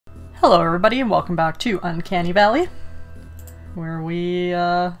Hello everybody and welcome back to Uncanny Valley, where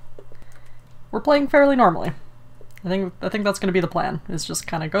we're playing fairly normally. I think that's going to be the plan, is just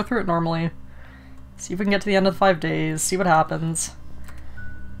kind of go through it normally, see if we can get to the end of the 5 days, see what happens,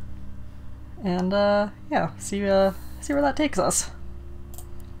 and yeah, see where that takes us.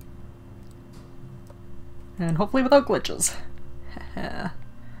 And hopefully without glitches. That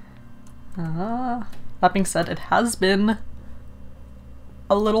being said, it has been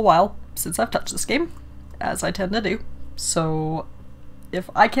a little while since I've touched this game, as I tend to do, so if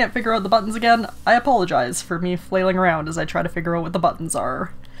I can't figure out the buttons again, I apologize for me flailing around as I try to figure out what the buttons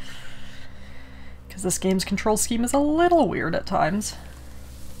are, because this game's control scheme is a little weird at times.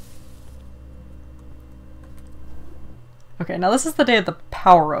 Okay, now this is the day of the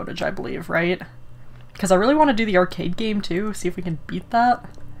power outage, I believe, right? Because I really want to do the arcade game too, see if we can beat that.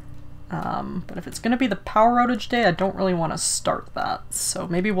 But if it's going to be the power outage day, I don't really want to start that, so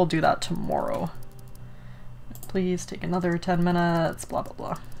maybe we'll do that tomorrow. Please take another 10 minutes, blah blah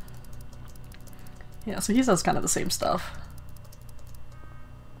blah. Yeah, so he says kind of the same stuff.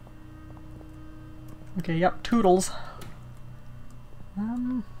 Okay, yep, toodles.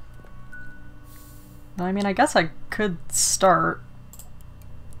 I mean, I guess I could start,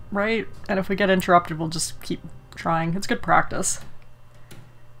 right? And if we get interrupted, we'll just keep trying. It's good practice.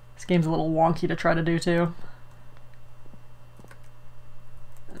 This game's a little wonky to try to do too.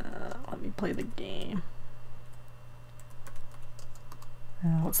 Let me play the game.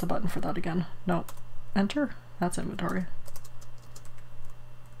 What's the button for that again? No. Enter? That's inventory.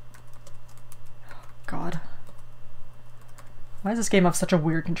 God. Why does this game have such a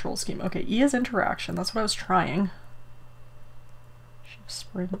weird control scheme? Okay, E is interaction. That's what I was trying. Shift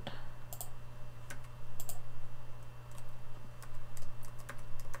sprint.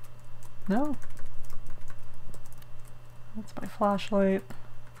 No. That's my flashlight.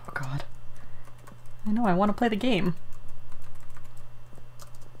 Oh god. I know, I want to play the game.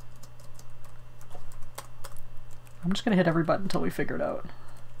 I'm just gonna hit every button until we figure it out.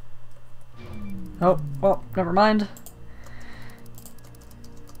 Oh, well, never mind.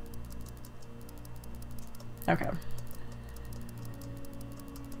 Okay.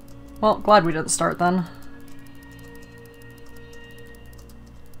 Well, glad we didn't start then.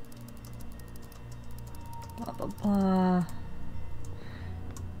 Blah, blah, blah.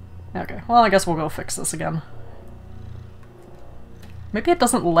 Okay, well I guess we'll go fix this again. Maybe it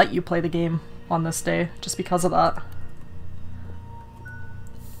doesn't let you play the game on this day, just because of that.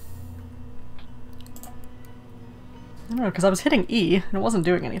 I don't know, because I was hitting E, and it wasn't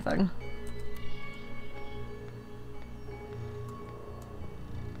doing anything.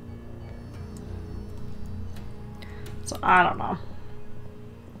 So, I don't know.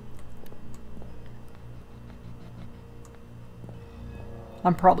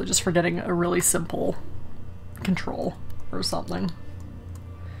 I'm probably just forgetting a really simple control or something.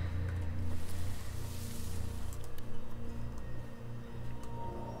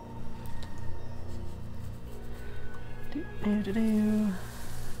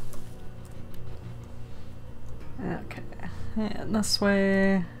 Okay, and this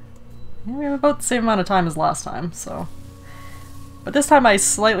way. Yeah, we have about the same amount of time as last time, so. But this time I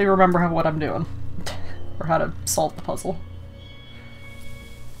slightly remember what I'm doing, or how to solve the puzzle.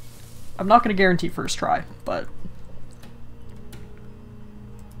 I'm not going to guarantee first try, but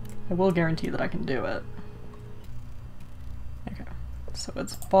I will guarantee that I can do it. Okay, so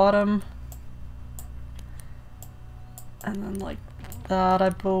it's bottom, and then like that, I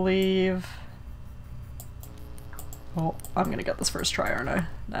believe. Oh, I'm going to get this first try, aren't I?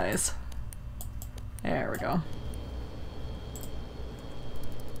 Nice. There we go.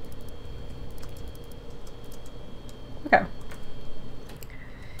 Okay.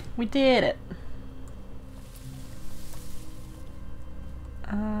 We did it!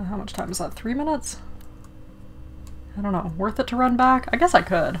 How much time is that? 3 minutes? I don't know. Worth it to run back? I guess I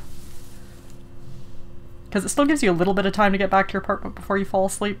could. Because it still gives you a little bit of time to get back to your apartment before you fall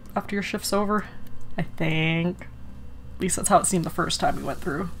asleep after your shift's over. I think. At least that's how it seemed the first time we went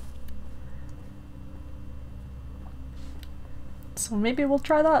through. So maybe we'll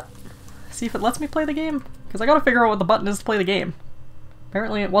try that. See if it lets me play the game. Because I gotta figure out what the button is to play the game.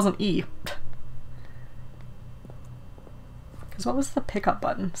 Apparently it wasn't E. Because what was the pickup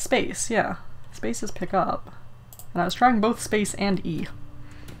button? Space, yeah. Space is pick up. And I was trying both space and E.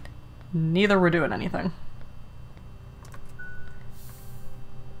 Neither were doing anything.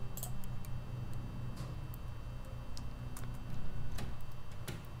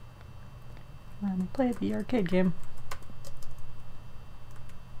 And play the arcade game.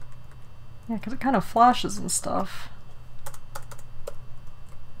 Yeah, because it kind of flashes and stuff.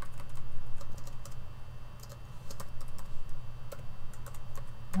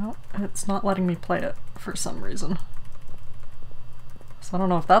 it's not letting me play it for some reason. So I don't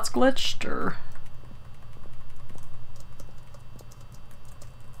know if that's glitched or...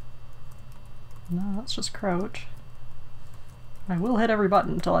 No, that's just crouch. I will hit every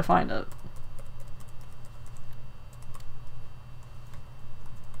button until I find it.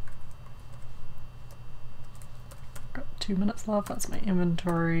 Got 2 minutes left, that's my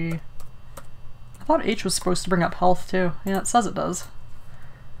inventory. I thought H was supposed to bring up health too. Yeah, it says it does.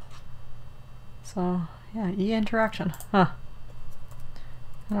 So, yeah, E interaction. Huh.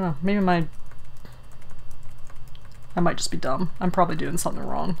 I don't know, maybe I might just be dumb. I'm probably doing something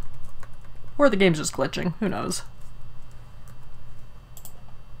wrong. Or the game's just glitching, who knows.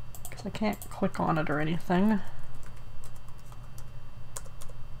 Because I can't click on it or anything.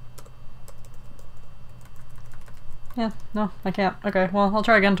 Yeah, no, I can't. Okay, well, I'll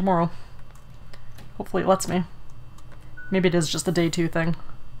try again tomorrow. Hopefully it lets me. Maybe it is just a day 2 thing.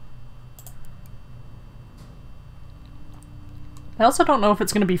 I also don't know if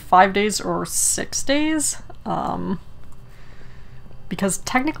it's going to be 5 days or 6 days. Because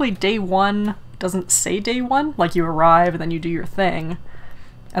technically day 1 doesn't say day 1, like you arrive and then you do your thing,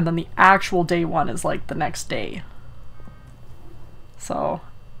 and then the actual day 1 is like the next day. So,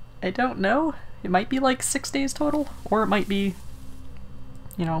 I don't know. It might be like 6 days total, or it might be,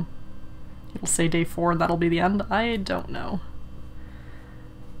 you know, it'll say day 4 and that'll be the end. I don't know.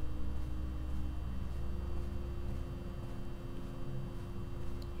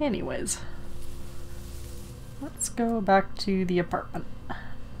 Anyways. Let's go back to the apartment. A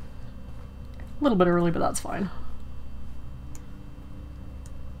little bit early, but that's fine.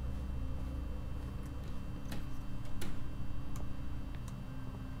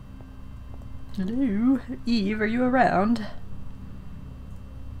 Hello? Eve, are you around?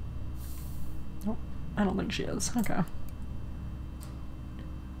 Nope, I don't think she is. Okay.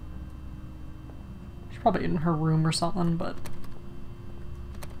 She's probably in her room or something, but...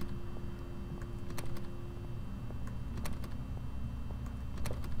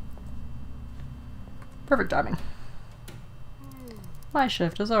 Perfect timing. My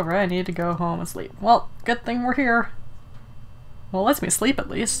shift is over. I need to go home and sleep. Well, good thing we're here. Well, it lets me sleep at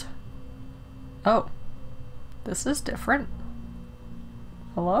least. Oh. This is different.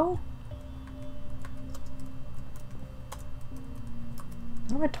 Hello?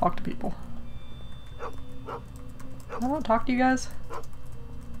 How do I talk to people? I don't talk to you guys.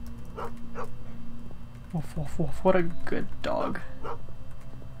 Woof, woof, woof. What a good dog.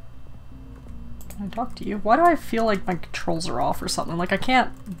 Can I talk to you? Why do I feel like my controls are off or something? Like I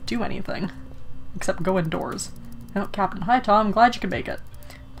can't do anything except go indoors. Oh, Captain. Hi, Tom. Glad you could make it.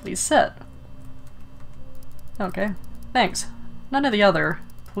 Please sit. Okay. Thanks. None of the other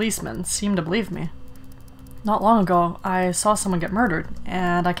policemen seem to believe me. Not long ago, I saw someone get murdered,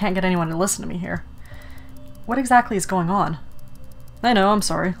 and I can't get anyone to listen to me here. What exactly is going on? I know, I'm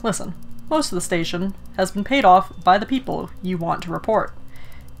sorry. Listen. Most of the station has been paid off by the people you want to report.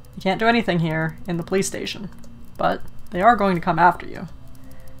 You can't do anything here in the police station, but they are going to come after you.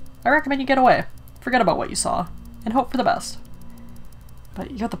 I recommend you get away, forget about what you saw, and hope for the best.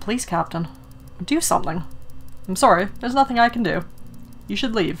 But you're the police captain. Do something. I'm sorry, there's nothing I can do. You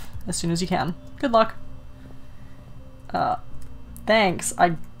should leave as soon as you can. Good luck. Thanks,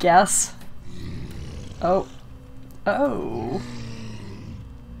 I guess. Oh. Oh.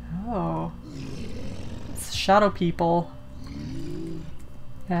 Oh. It's shadow people.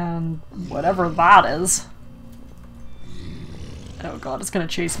 And whatever that is. Oh god, it's gonna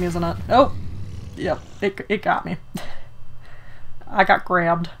chase me, isn't it? Oh! Yep, it got me. I got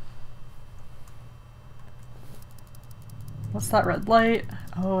grabbed. What's that red light?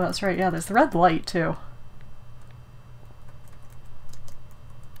 Oh, that's right, yeah, there's the red light too.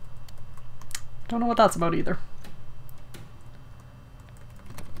 Don't know what that's about either.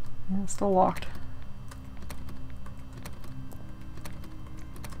 Yeah, still locked.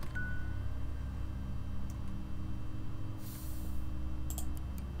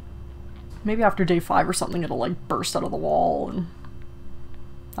 Maybe after day 5 or something it'll like burst out of the wall and...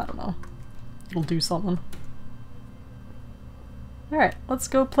 I don't know. It'll do something. Alright, let's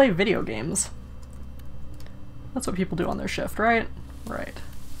go play video games. That's what people do on their shift, right? Right.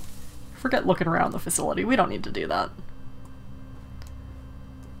 Forget looking around the facility. We don't need to do that.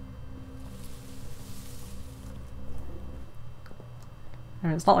 I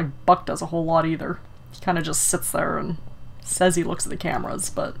mean, it's not like Buck does a whole lot either. He kind of just sits there and says he looks at the cameras,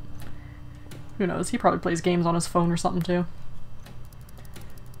 but who knows? He probably plays games on his phone or something too.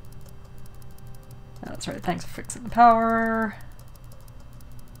 That's right, thanks for fixing the power.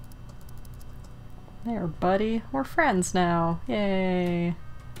 There, buddy. We're friends now. Yay.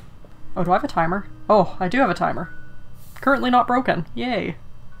 Oh, do I have a timer? Oh, I do have a timer. Currently not broken. Yay.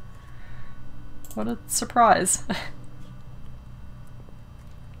 What a surprise.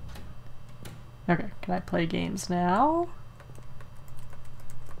 Okay, can I play games now?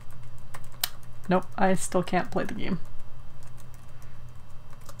 Nope, I still can't play the game.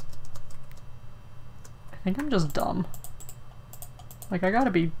 I think I'm just dumb. Like, I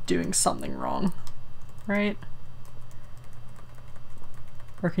gotta be doing something wrong, right?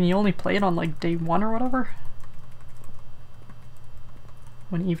 Or can you only play it on, like, day 1 or whatever?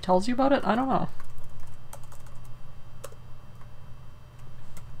 When Eve tells you about it? I don't know.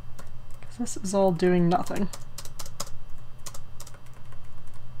 Because this is all doing nothing.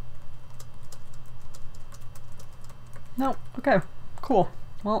 No, okay, cool.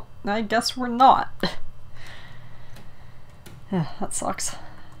 Well, I guess we're not. Yeah, that sucks.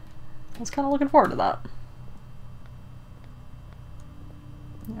 I was kind of looking forward to that.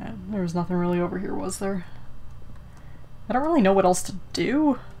 Yeah, there was nothing really over here, was there? I don't really know what else to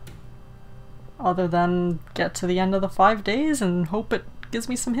do other than get to the end of the 5 days and hope it gives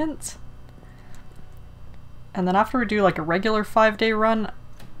me some hints. And then after we do like a regular 5-day run,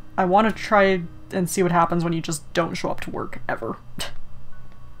 I want to try and see what happens when you just don't show up to work ever.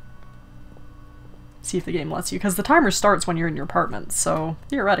 See if the game lets you, because the timer starts when you're in your apartment, so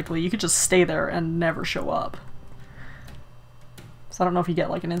theoretically you could just stay there and never show up. So I don't know if you get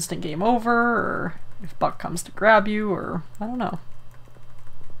like an instant game over, or if Buck comes to grab you, or I don't know.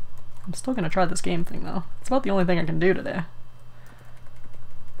 I'm still gonna try this game thing though. It's about the only thing I can do today.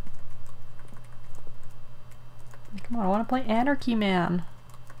 Come on, I want to play Anarchy Man.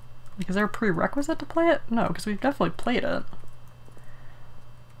 Like, is there a prerequisite to play it? No, because we've definitely played it.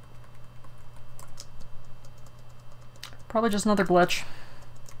 Probably just another glitch.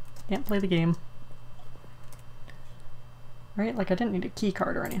 Can't play the game. Right? Like, I didn't need a key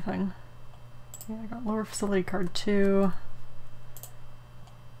card or anything. Yeah, I got lower facility card 2.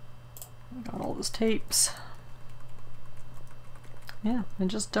 I got all those tapes. Yeah, I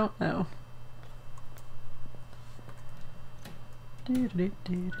just don't know. Do do do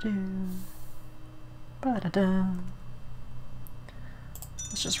do do. Ba da da.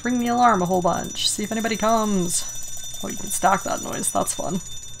 Let's just ring the alarm a whole bunch. See if anybody comes. Oh, you can stack that noise. That's fun.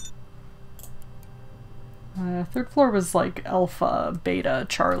 3rd floor was like Alpha, Beta,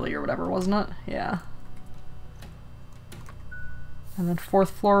 Charlie, or whatever, wasn't it? Yeah. And then 4th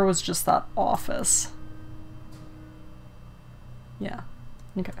floor was just that office. Yeah.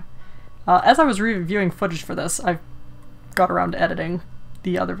 Okay. As I was reviewing footage for this, I got around to editing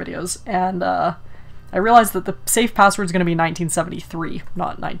the other videos, and I realized that the safe password is going to be 1973,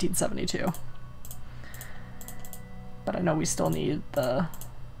 not 1972. But I know we still need the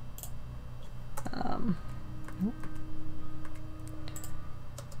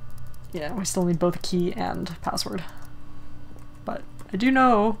yeah, we still need both key and password. But I do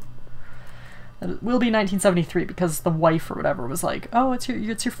know that it will be 1973 because the wife or whatever was like, "Oh, it's your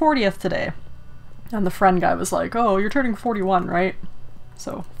 40th today." And the friend guy was like, "Oh, you're turning 41, right?"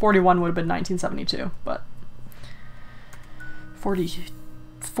 So 41 would have been 1972, but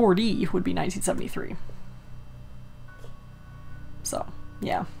 40 would be 1973. So,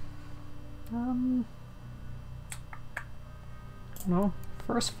 yeah. No,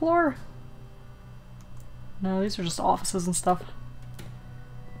 1st floor? No, these are just offices and stuff.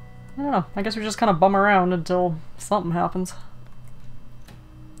 I don't know, I guess we just kind of bum around until something happens.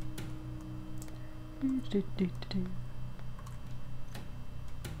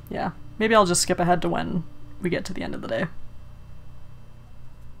 Yeah, maybe I'll just skip ahead to when we get to the end of the day.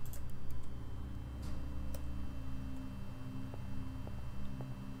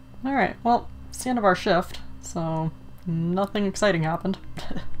 Alright, well, it's the end of our shift, so nothing exciting happened.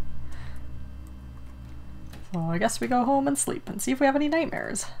 So I guess we go home and sleep and see if we have any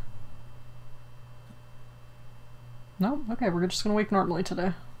nightmares. No? Okay, we're just gonna wake normally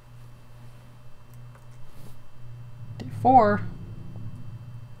today. Day 4.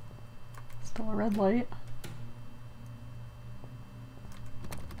 Still a red light.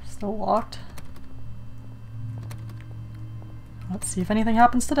 Still locked. Let's see if anything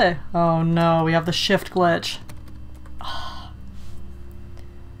happens today. Oh no, we have the shift glitch. I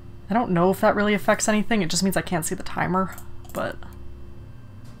don't know if that really affects anything, it just means I can't see the timer, but...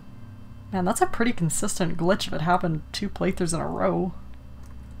 Man, that's a pretty consistent glitch if it happened 2 playthroughs in a row.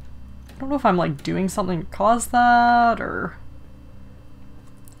 I don't know if I'm like doing something to cause that, or...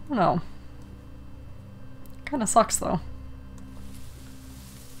 I don't know. Kinda sucks though.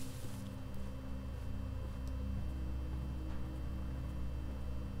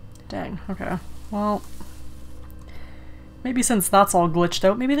 Dang, okay. Well, maybe since that's all glitched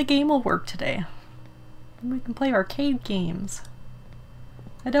out, maybe the game will work today. Maybe we can play arcade games.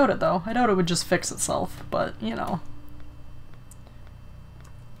 I doubt it though. I doubt it would just fix itself, but you know.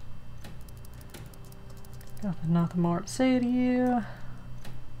 Got nothing more to say to you.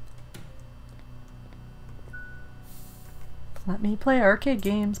 Let me play arcade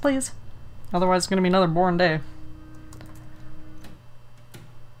games, please. Otherwise it's gonna be another boring day.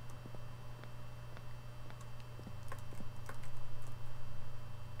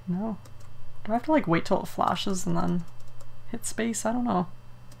 No. Do I have to like wait till it flashes and then hit space? I don't know.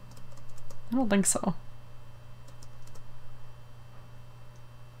 I don't think so.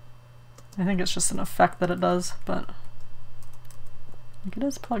 I think it's just an effect that it does, but like it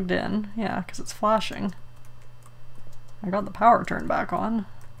is plugged in, yeah, because it's flashing. I got the power turned back on,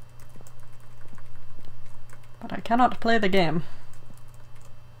 but I cannot play the game,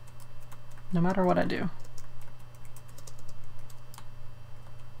 no matter what I do.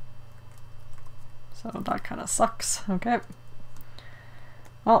 So that kind of sucks. Okay.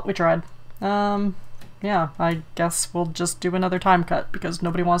 Well, we tried. Yeah, I guess we'll just do another time cut because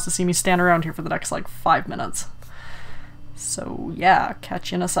nobody wants to see me stand around here for the next like 5 minutes. So yeah,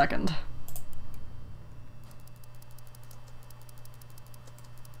 catch you in a second.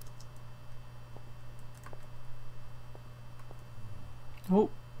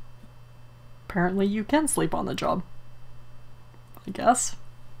 Oh. Apparently you can sleep on the job. I guess.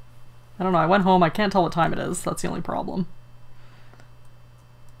 I don't know, I went home, I can't tell what time it is, that's the only problem.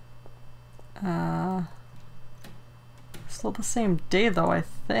 Still the same day though, I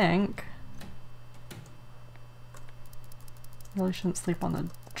think. Really shouldn't sleep on the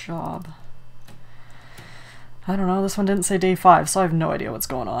job. I don't know, this one didn't say day 5, so I have no idea what's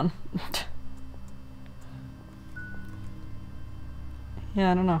going on.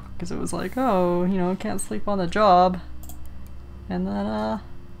 Yeah, I don't know, because it was like, oh, you know, can't sleep on the job. And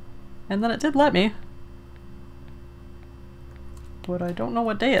then it did let me. But I don't know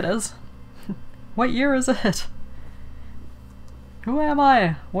what day it is. What year is it? Who am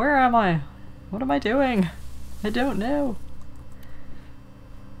I? Where am I? What am I doing? I don't know.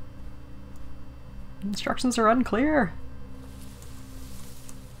 Instructions are unclear.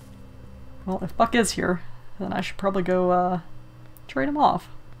 Well, if Buck is here, then I should probably go trade him off.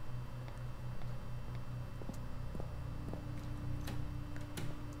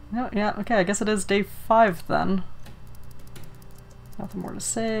 No, yeah, okay, I guess it is day 5 then. Nothing more to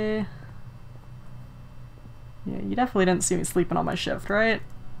say. Yeah, you definitely didn't see me sleeping on my shift, right?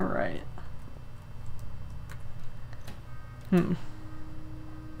 Right.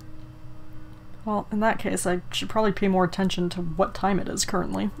 Well, in that case, I should probably pay more attention to what time it is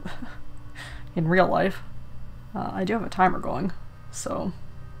currently. In real life. I do have a timer going, so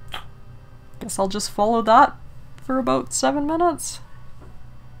guess I'll just follow that for about 7 minutes.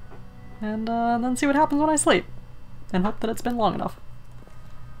 And then see what happens when I sleep. And hope that it's been long enough.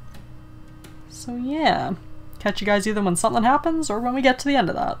 So yeah. Catch you guys either when something happens or when we get to the end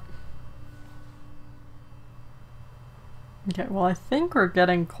of that. Okay, well I think we're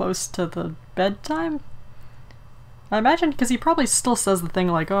getting close to the bedtime. I imagine, because he probably still says the thing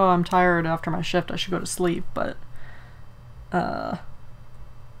like, oh, I'm tired after my shift, I should go to sleep, but I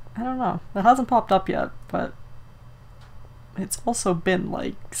don't know. That hasn't popped up yet, but it's also been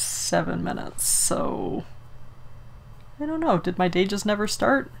like 7 minutes, so I don't know. Did my day just never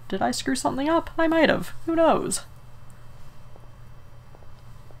start? Did I screw something up? I might have. Who knows?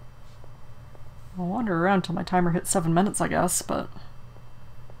 I'll wander around till my timer hits 7 minutes, I guess, but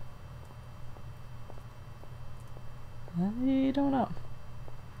I don't know.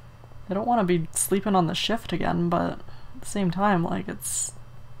 I don't want to be sleeping on the shift again, but at the same time, like, it's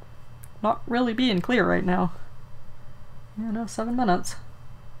not really being clear right now. Yeah, no, 7 minutes.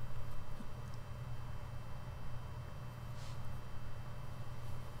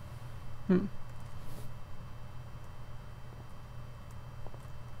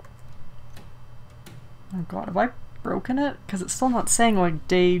 Oh god, have I broken it? Because it's still not saying like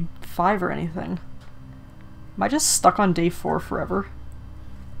day 5 or anything. Am I just stuck on day 4 forever?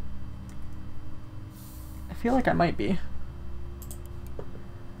 I feel like I might be.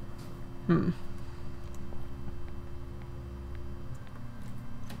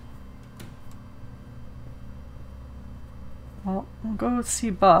 Well, we'll go see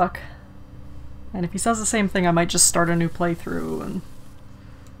Buck. And if he says the same thing, I might just start a new playthrough and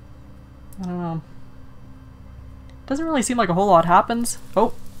I don't know. Doesn't really seem like a whole lot happens.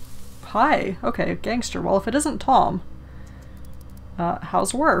 Oh, hi. Okay, gangster. Well, if it isn't Tom,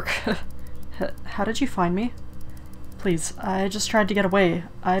 how's work? How did you find me? Please, I just tried to get away.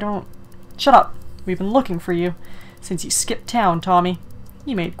 I don't... Shut up. We've been looking for you. Since you skipped town, Tommy.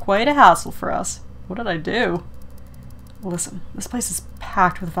 You made quite a hassle for us. What did I do? Listen, this place is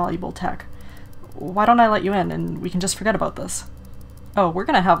packed with valuable tech. Why don't I let you in and we can just forget about this? Oh, we're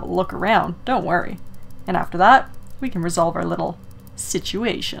gonna have a look around, don't worry. And after that, we can resolve our little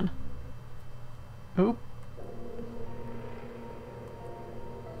situation. Oop.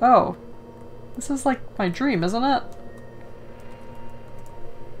 Oh. This is like my dream, isn't it?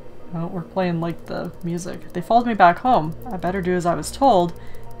 Oh, we're playing like the music. They followed me back home. I better do as I was told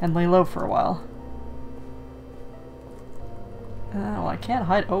and lay low for a while. Well, I can't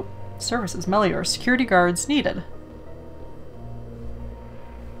hide. Oh, services. Melior. Security guards needed.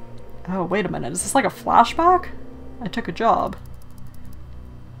 Oh, wait a minute. Is this like a flashback? I took a job.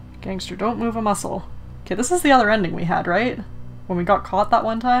 Gangster, don't move a muscle. Okay, this is the other ending we had, right? When we got caught that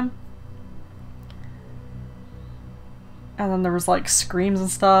one time? And then there was like screams and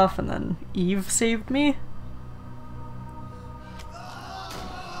stuff, and then Eve saved me?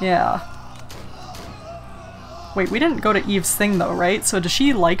 Yeah. Wait, we didn't go to Eve's thing though, right? So does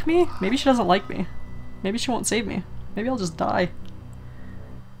she like me? Maybe she doesn't like me. Maybe she won't save me. Maybe I'll just die.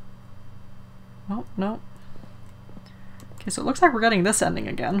 Oh, no. Okay, so it looks like we're getting this ending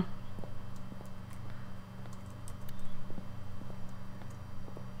again.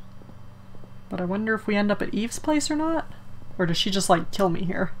 But I wonder if we end up at Eve's place or not? Or does she just like kill me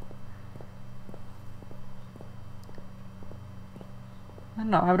here? I don't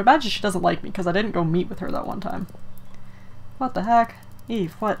know, I would imagine she doesn't like me because I didn't go meet with her that one time. What the heck?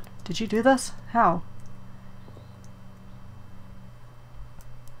 Eve, what? Did you do this? How?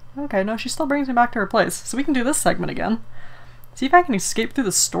 Okay, no, she still brings me back to her place, so we can do this segment again. See if I can escape through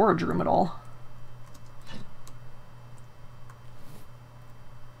the storage room at all.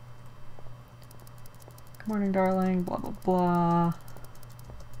 Good morning, darling, blah blah blah.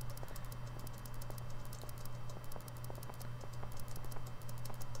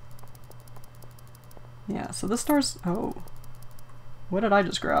 Yeah, so this door's... oh. What did I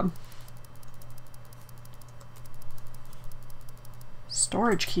just grab?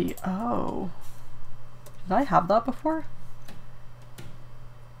 Storage key. Oh. Did I have that before?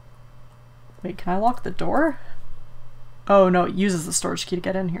 Wait, can I lock the door? Oh no, it uses the storage key to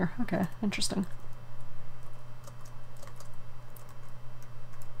get in here. Okay, interesting.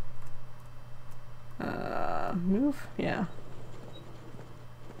 Move? Yeah.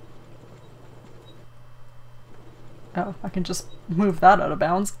 Oh, I can just move that out of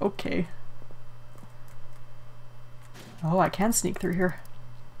bounds. Okay. Oh, I can sneak through here.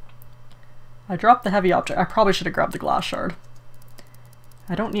 I dropped the heavy object. I probably should have grabbed the glass shard.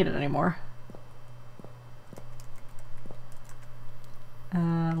 I don't need it anymore.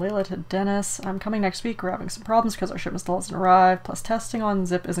 Layla to Dennis. I'm coming next week. We're having some problems because our shipment still hasn't arrived. Plus testing on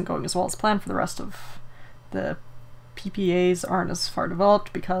Zip isn't going as well as planned for the rest of the PPAs aren't as far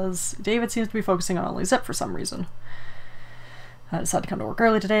developed because David seems to be focusing on only Zip for some reason. I decided to come to work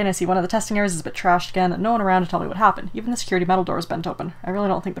early today and I see one of the testing areas is a bit trashed again and no one around to tell me what happened. Even the security metal door is bent open. I really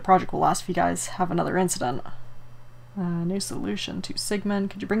don't think the project will last if you guys have another incident. New solution to Sigmund.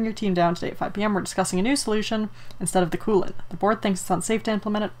 Could you bring your team down today at 5 PM? We're discussing a new solution instead of the coolant. The board thinks it's unsafe to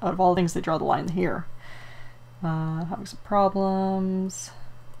implement it. Out of all things, they draw the line here. Having some problems.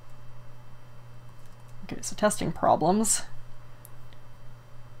 Okay, so testing problems.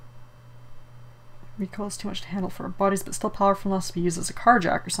 Recoil is too much to handle for our bodies, but still powerful enough to be used as a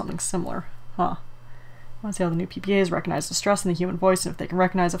carjack or something similar. Huh. I want to see how the new PPAs recognize distress in the human voice and if they can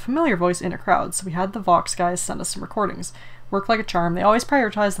recognize a familiar voice in a crowd, so we had the Vox guys send us some recordings. Work like a charm, they always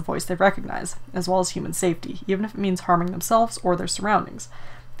prioritize the voice they recognize, as well as human safety, even if it means harming themselves or their surroundings.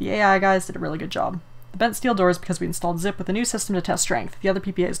 The AI guys did a really good job. The bent steel door is because we installed Zip with a new system to test strength. The other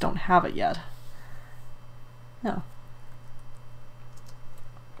PPAs don't have it yet. No.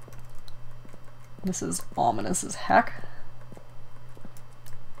 This is ominous as heck.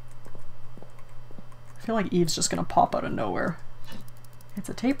 I feel like Eve's just gonna pop out of nowhere. It's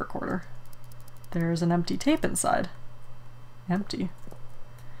a tape recorder. There's an empty tape inside. Empty.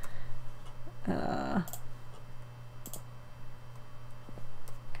 Can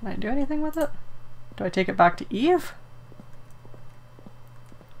I do anything with it? Do I take it back to Eve?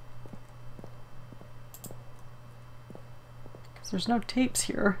 Because there's no tapes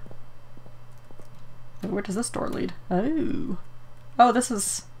here. Wait, where does this door lead? Oh. Oh, this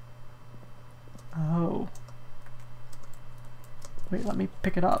is... oh. Wait, let me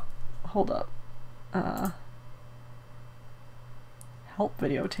pick it up. Hold up. Help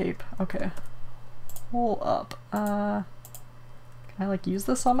videotape. Okay. Hold up. Can I like use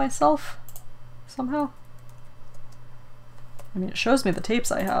this on myself? Somehow? I mean, it shows me the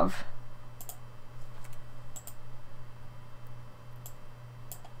tapes I have.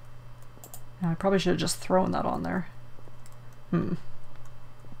 I probably should have just thrown that on there. I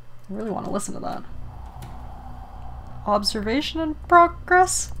really want to listen to that. Observation in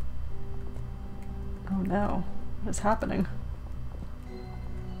progress? Oh no. What is happening?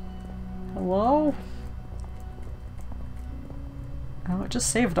 Hello? Oh, it just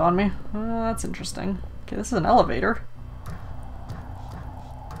saved on me. That's interesting. Okay, this is an elevator.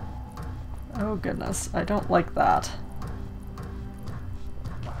 Oh goodness, I don't like that.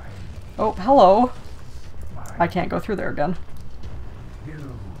 Oh, hello! I can't go through there again.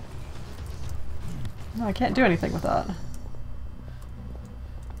 No, I can't do anything with that.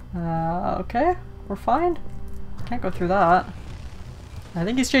 Okay, we're fine. Can't go through that. I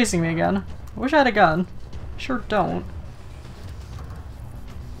think he's chasing me again. I wish I had a gun. Sure don't.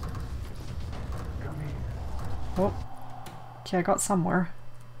 Oh. Okay, I got somewhere.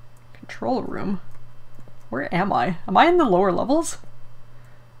 Control room. Where am I? Am I in the lower levels?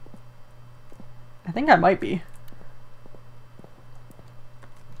 I think I might be.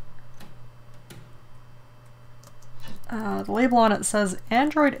 The label on it says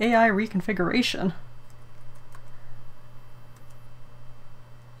Android AI reconfiguration.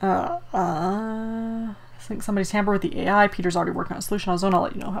 I think somebody's tampered with the AI. Peter's already working on a solution on his own. I'll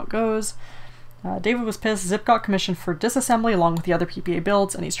let you know how it goes. David was pissed. Zip got commissioned for disassembly along with the other PPA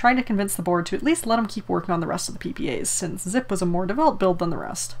builds, and he's trying to convince the board to at least let him keep working on the rest of the PPAs, since Zip was a more developed build than the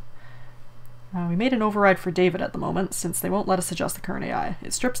rest. We made an override for David at the moment, since they won't let us adjust the current AI.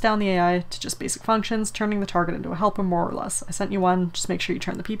 It strips down the AI to just basic functions, turning the target into a helper more or less. I sent you one. Just make sure you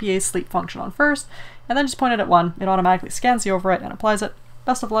turn the PPA's sleep function on first, and then just point it at one. It automatically scans the override and applies it.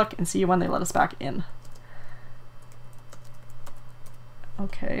 Best of luck, and see you when they let us back in.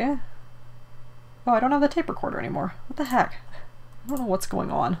 Okay. Oh, I don't have the tape recorder anymore. What the heck? I don't know what's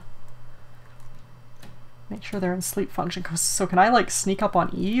going on. Make sure they're in sleep function. So can I, like, sneak up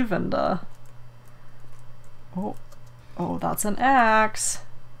on Eve and, Oh. Oh, that's an axe.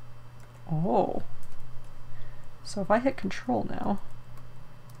 Oh. So if I hit control now...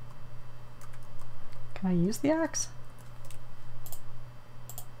 Can I use the axe?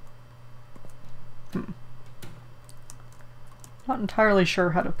 Not entirely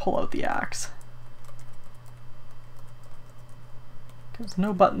sure how to pull out the axe. Because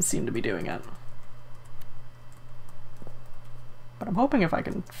no buttons seem to be doing it. But I'm hoping if I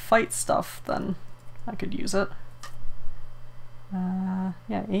can fight stuff, then I could use it.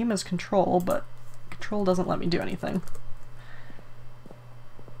 Yeah, aim is control, but control doesn't let me do anything.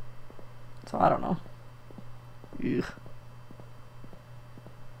 So I don't know. Ugh.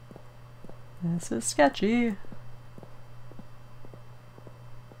 This is sketchy.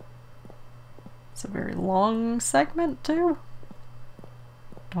 It's a very long segment too.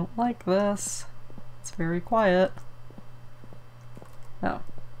 Don't like this. It's very quiet. Oh.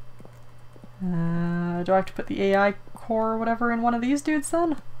 Do I have to put the AI core or whatever in one of these dudes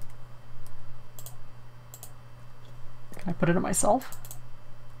then? Can I put it in myself?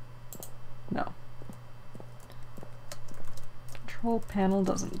 No. Control panel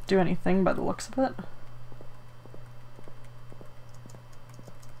doesn't do anything by the looks of it.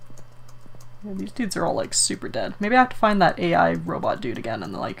 Yeah, these dudes are all like super dead. Maybe I have to find that AI robot dude again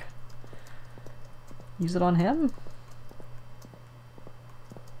and like use it on him?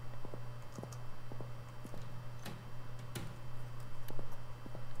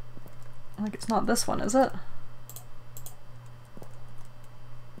 Like it's not this one, is it?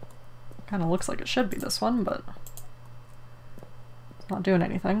 Kind of looks like it should be this one, but it's not doing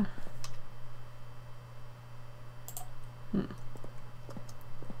anything.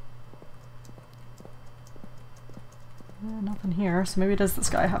 Nothing here, so maybe it is this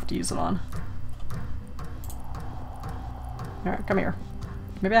guy I have to use it on. Alright, come here.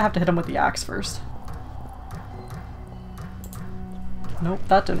 Maybe I have to hit him with the axe first. Nope,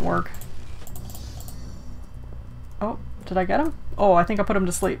 that didn't work. Oh, did I get him? Oh, I think I put him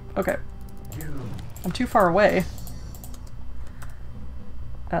to sleep. Okay. I'm too far away.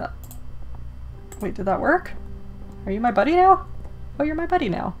 Wait, did that work? Are you my buddy now? Oh, you're my buddy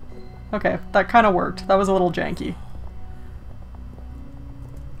now. Okay, that kind of worked. That was a little janky.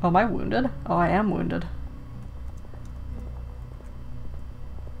 Oh, am I wounded? Oh, I am wounded.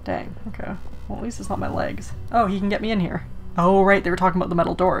 Dang, okay. Well, at least it's not my legs. Oh, he can get me in here. Oh, right, they were talking about the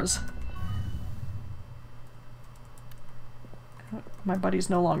metal doors. My buddy's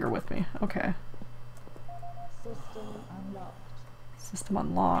no longer with me. Okay. System unlocked. System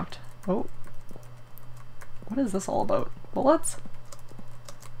unlocked. Oh. What is this all about? Bullets?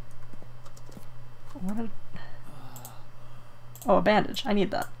 What did... Oh, a bandage. I need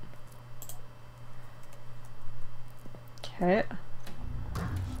that.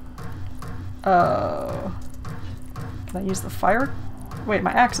 Oh. Can I use the fire? Wait,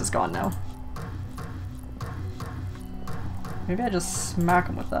 my axe is gone now. Maybe I just smack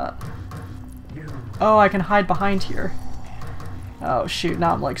him with that. Oh, I can hide behind here. Oh shoot,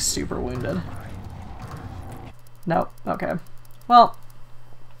 now I'm like super wounded. Nope, okay. Well,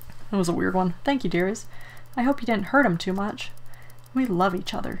 it was a weird one. Thank you, dearies. I hope you didn't hurt him too much. We love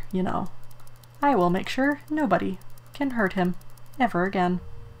each other, you know. I will make sure nobody can hurt him ever again.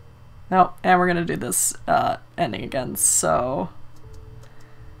 No, and we're gonna do this ending again, so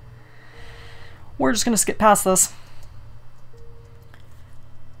we're just gonna skip past this.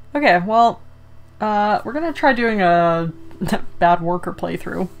 Okay, well, we're gonna try doing a bad worker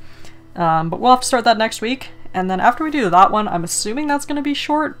playthrough, but we'll have to start that next week, and then after we do that one, I'm assuming that's gonna be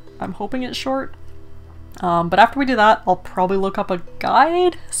short. I'm hoping it's short. But after we do that, I'll probably look up a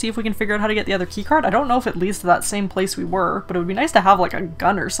guide, see if we can figure out how to get the other keycard. I don't know if it leads to that same place we were, but it would be nice to have like a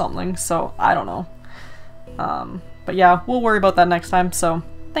gun or something, so I don't know. But yeah, we'll worry about that next time, so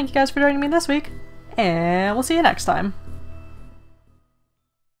thank you guys for joining me this week, and we'll see you next time.